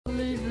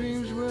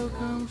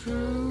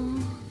true.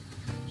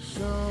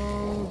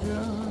 So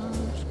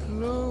just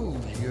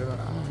close your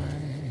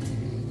eyes.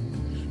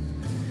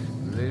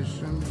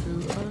 Listen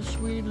to a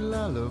sweet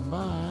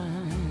lullaby.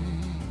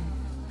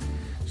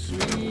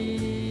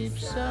 Sleep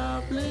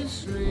softly,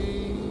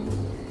 sleep,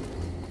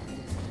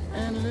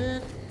 and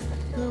let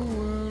the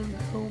world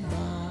go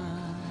by.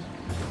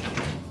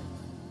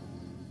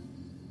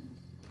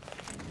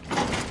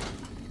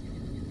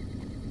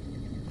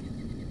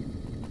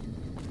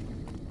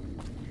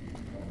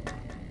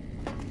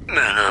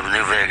 Men of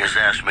New Vegas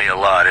ask me a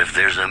lot if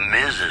there's a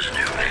Mrs.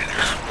 New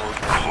Vegas. Well,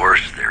 of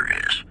course there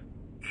is.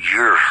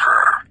 You're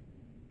her.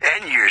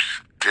 And you're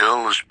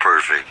still as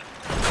perfect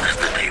as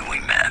the day we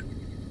met.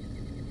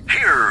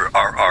 Here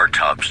are our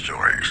top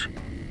stories.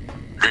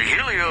 The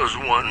Helios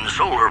 1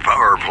 solar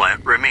power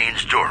plant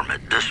remains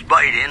dormant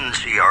despite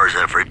NCR's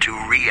effort to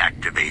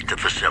reactivate the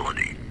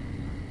facility.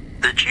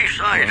 The chief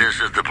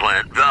scientist at the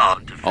plant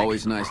vowed to...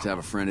 Always nice to have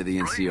a friend of the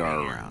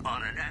NCR around.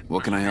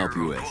 What can I help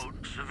you with?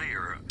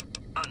 Severe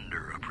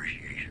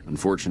underappreciation.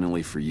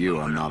 Unfortunately for you,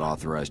 I'm not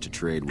authorized to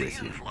trade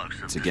with you.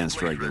 It's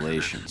against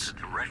regulations.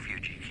 The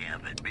refugee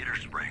camp at Bitter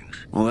Springs.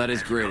 Well, that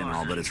is great and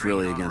all, but it's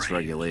really against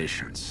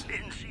regulations.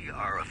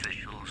 NCR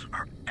officials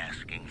are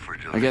asking for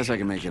I guess I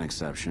can make an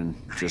exception,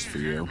 just for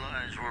you.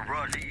 Headlines were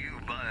brought to you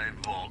by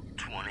Vault